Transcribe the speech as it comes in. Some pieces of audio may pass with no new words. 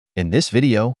In this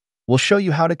video, we'll show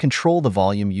you how to control the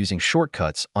volume using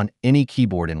shortcuts on any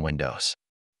keyboard in Windows.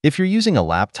 If you're using a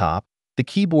laptop, the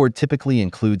keyboard typically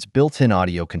includes built-in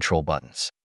audio control buttons.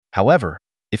 However,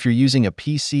 if you're using a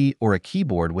PC or a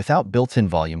keyboard without built-in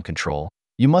volume control,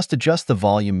 you must adjust the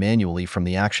volume manually from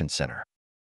the Action Center.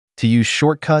 To use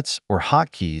shortcuts or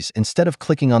hotkeys instead of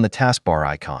clicking on the taskbar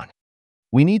icon,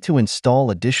 we need to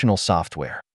install additional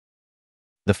software.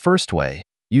 The first way,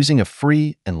 using a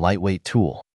free and lightweight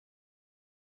tool.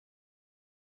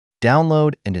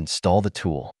 Download and install the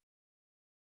tool.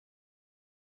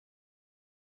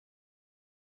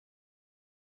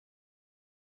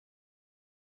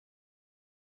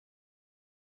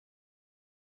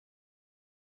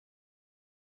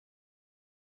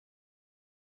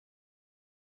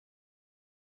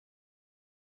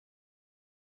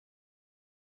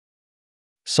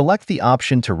 Select the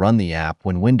option to run the app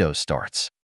when Windows starts.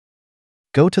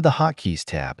 Go to the Hotkeys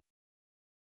tab.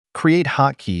 Create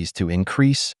hotkeys to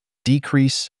increase,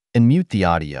 decrease, and mute the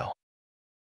audio.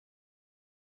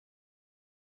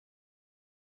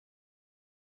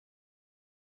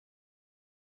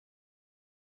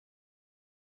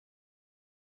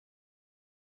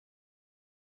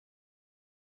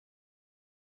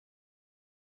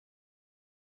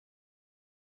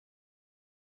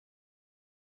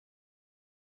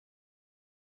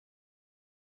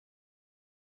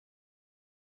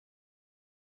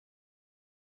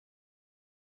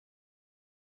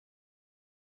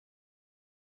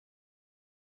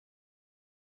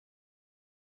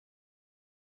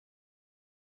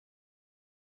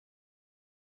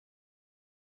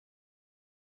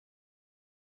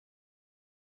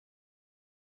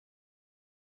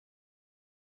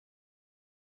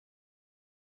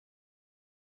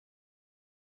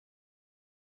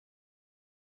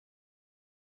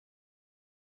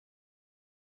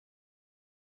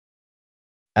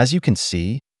 As you can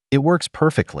see, it works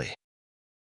perfectly.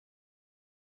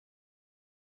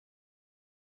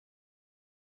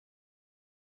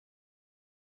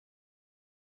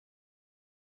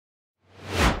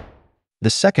 The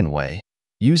second way,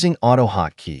 using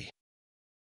AutoHotkey.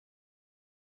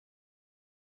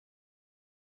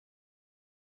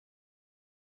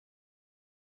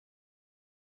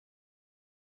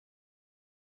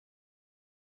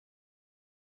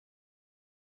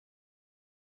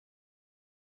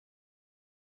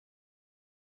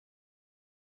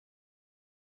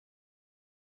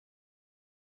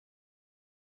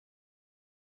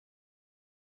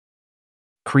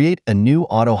 Create a new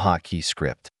AutoHotkey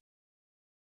script.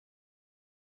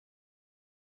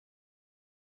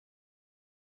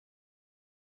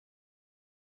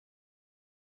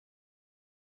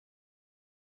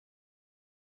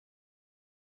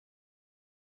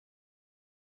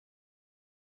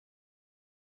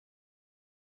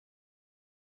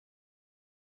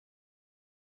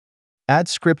 Add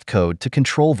script code to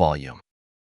control volume.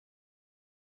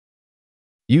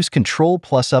 Use Ctrl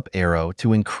plus up arrow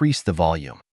to increase the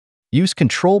volume. Use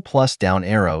Ctrl plus down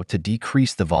arrow to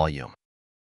decrease the volume.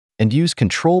 And use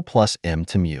Ctrl plus M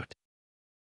to mute.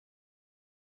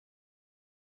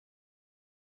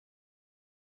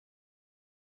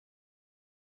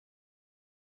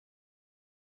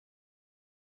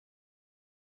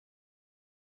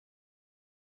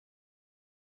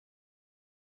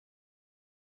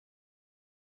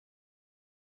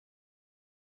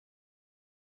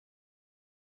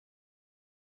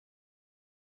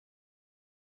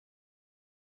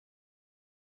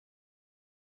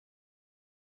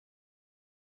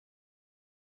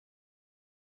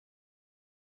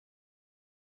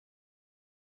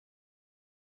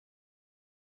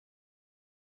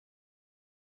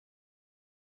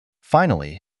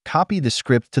 Finally, copy the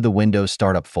script to the Windows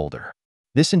Startup folder.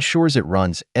 This ensures it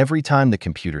runs every time the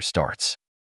computer starts.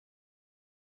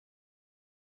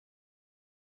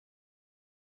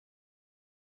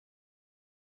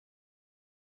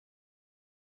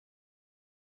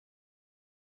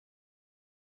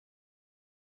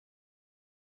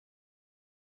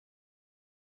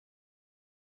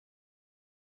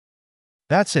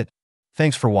 That's it.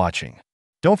 Thanks for watching.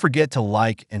 Don't forget to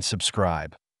like and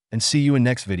subscribe, and see you in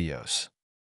next videos.